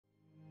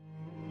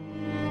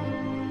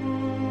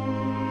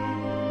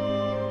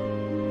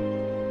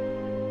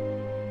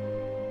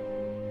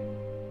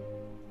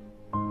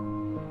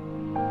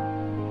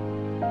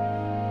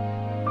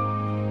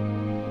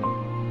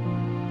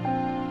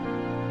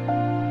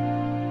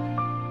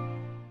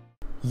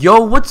Yo,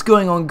 what's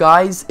going on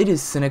guys? It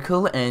is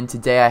Cynnnical, and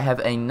today I have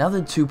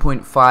another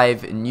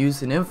 2.5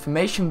 news and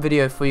information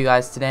video for you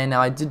guys today.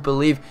 Now I did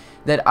believe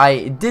that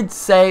I did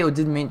say or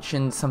did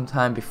mention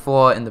sometime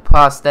before in the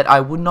past that I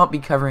would not be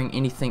covering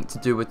anything to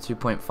do with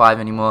 2.5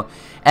 anymore,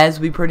 as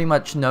we pretty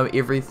much know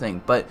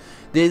everything. But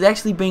there's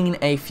actually been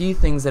a few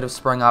things that have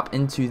sprung up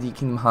into the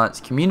Kingdom Hearts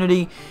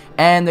community,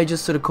 and they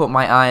just sort of caught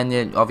my eye, and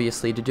then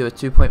obviously to do a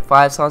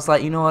 2.5, so I was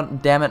like, you know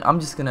what, damn it, I'm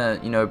just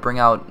gonna, bring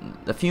out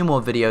a few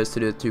more videos to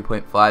do a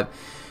 2.5.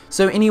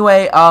 So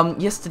anyway,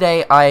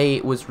 yesterday I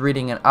was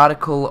reading an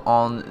article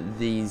on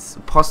these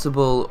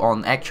possible,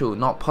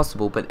 not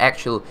possible, but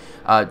actual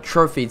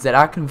trophies that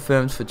are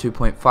confirmed for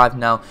 2.5.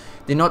 Now,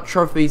 they're not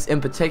trophies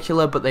in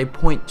particular, but they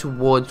point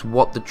towards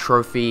what the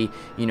trophy,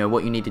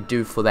 what you need to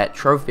do for that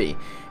trophy.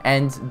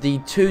 And the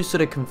two sort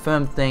of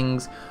confirmed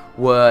things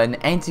were an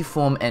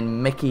Anti-Form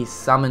and Mickey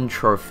Summon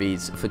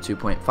trophies for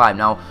 2.5.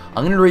 Now,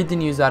 I'm going to read the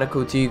news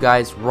article to you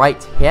guys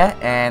right here,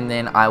 and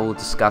then I will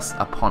discuss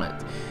upon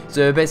it.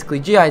 So basically,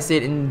 GI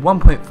said in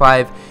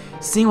 1.5,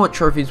 seeing what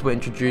trophies were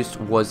introduced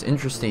was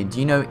interesting.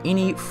 Do you know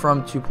any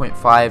from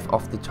 2.5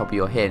 off the top of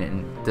your head?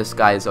 And this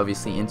guy is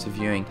obviously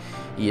interviewing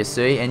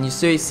Yasui, and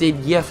Yasui said,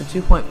 yeah, for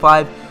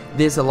 2.5,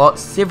 there's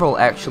several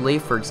actually.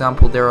 For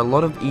example, there are a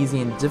lot of easy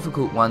and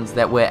difficult ones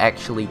that we're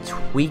actually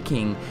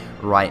tweaking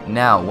right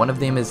now. One of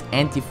them is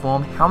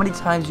Anti-Form, how many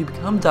times you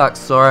become Dark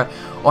Sora,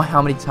 or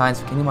how many times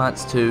for Kingdom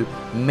Hearts 2,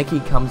 Mickey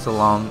comes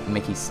along,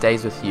 Mickey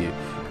stays with you.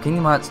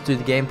 Kingdom Hearts 2,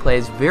 the gameplay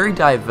is very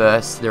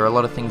diverse, there are a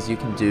lot of things you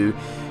can do,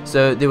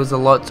 so there was a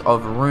lot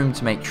of room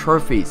to make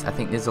trophies. I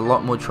think there's a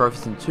lot more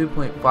trophies in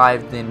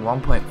 2.5 than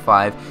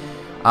 1.5,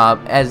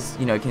 as,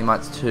 Kingdom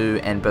Hearts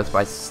 2 and Birth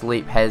by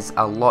Sleep has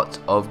a lot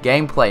of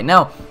gameplay.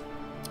 Now,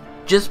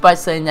 just by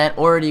saying that,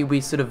 already we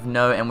sort of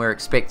know and we're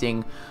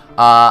expecting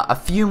a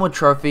few more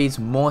trophies,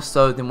 more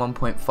so than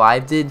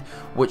 1.5 did,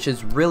 which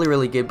is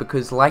really good,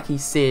 because like he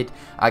said,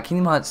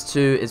 Kingdom Hearts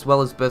 2 as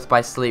well as Birth by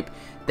Sleep,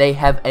 they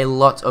have a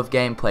lot of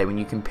gameplay when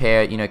you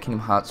compare, Kingdom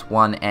Hearts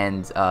 1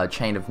 and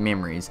Chain of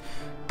Memories.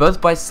 Birth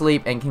by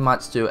Sleep and Kingdom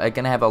Hearts 2 are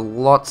going to have a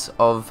lot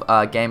of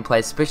gameplay,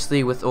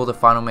 especially with all the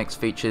Final Mix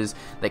features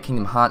that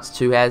Kingdom Hearts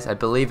 2 has. I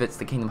believe it's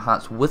the Kingdom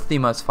Hearts with the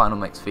most Final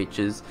Mix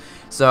features.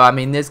 So, I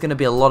mean, there's going to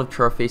be a lot of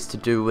trophies to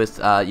do with,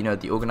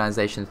 the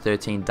Organization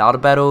 13 data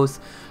battles,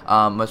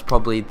 most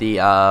probably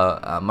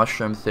the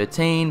Mushroom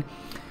 13,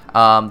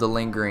 the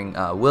Lingering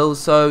Will.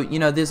 So,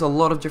 there's a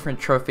lot of different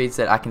trophies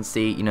that I can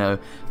see,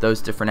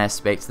 those different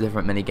aspects,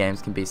 different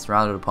mini-games can be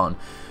surrounded upon.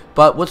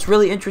 But what's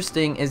really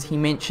interesting is he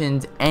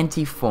mentioned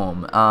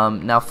Anti-Form.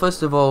 Now,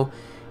 first of all,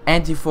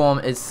 Anti-Form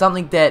is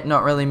something that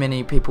not really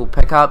many people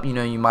pick up.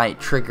 You might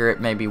trigger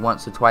it maybe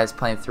once or twice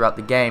playing throughout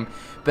the game.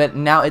 But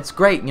now it's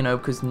great,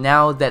 because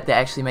now that they're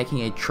actually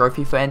making a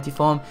trophy for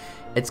Anti-Form,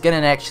 it's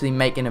going to actually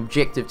make an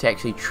objective to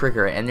actually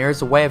trigger it. And there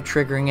is a way of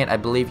triggering it. I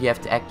believe you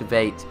have to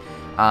activate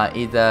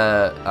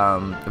either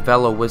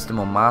Valor, Wisdom,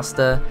 or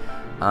Master.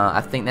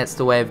 I think that's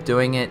the way of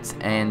doing it,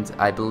 and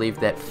I believe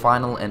that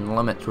Final and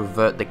Limit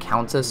revert the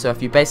counter. So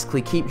if you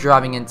basically keep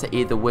driving into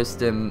either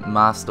Wisdom,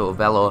 Master, or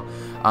Valor,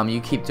 you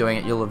keep doing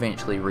it, you'll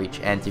eventually reach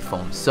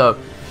Anti-Form. So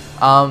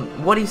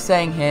what he's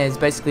saying here is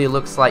basically it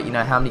looks like,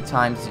 how many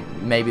times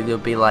maybe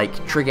there'll be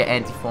like trigger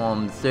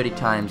Anti-Form 30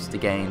 times to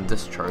gain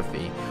this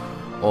trophy,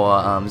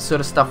 or sort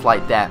of stuff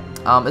like that.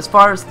 As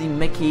far as the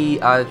Mickey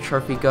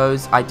trophy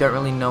goes, I don't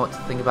really know what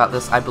to think about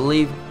this. I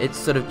believe it's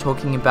sort of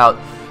talking about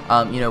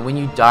when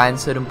you die in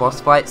certain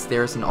boss fights,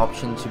 there is an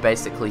option to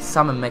basically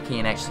summon Mickey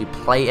and actually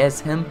play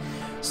as him.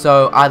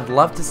 So I'd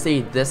love to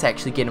see this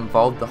actually get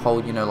involved, the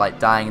whole, like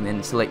dying and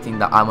then selecting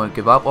the I won't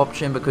give up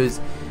option,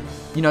 because,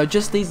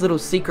 just these little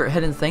secret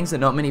hidden things that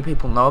not many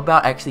people know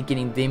about, actually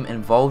getting them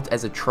involved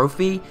as a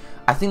trophy,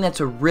 I think that's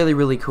a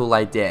really cool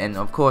idea. And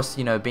of course,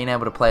 being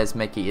able to play as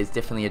Mickey is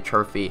definitely a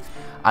trophy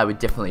I would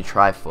definitely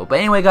try for. But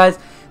anyway guys,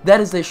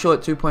 that is a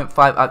short 2.5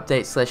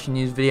 update /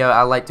 news video.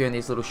 I like doing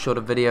these little shorter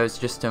videos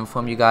just to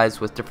inform you guys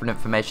with different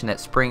information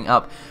that's springing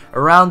up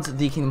around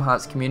the Kingdom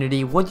Hearts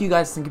community. What do you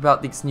guys think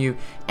about these new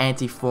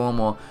Anti-Form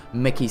or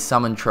Mickey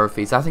Summon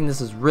trophies? I think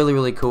this is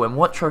really cool. And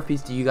what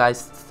trophies do you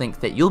guys think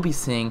that you'll be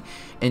seeing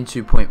in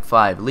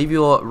 2.5? Leave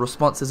your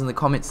responses in the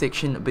comment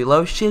section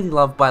below. Share the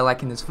love by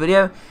liking this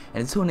video.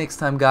 And until next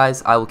time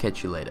guys, I will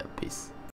catch you later. Peace.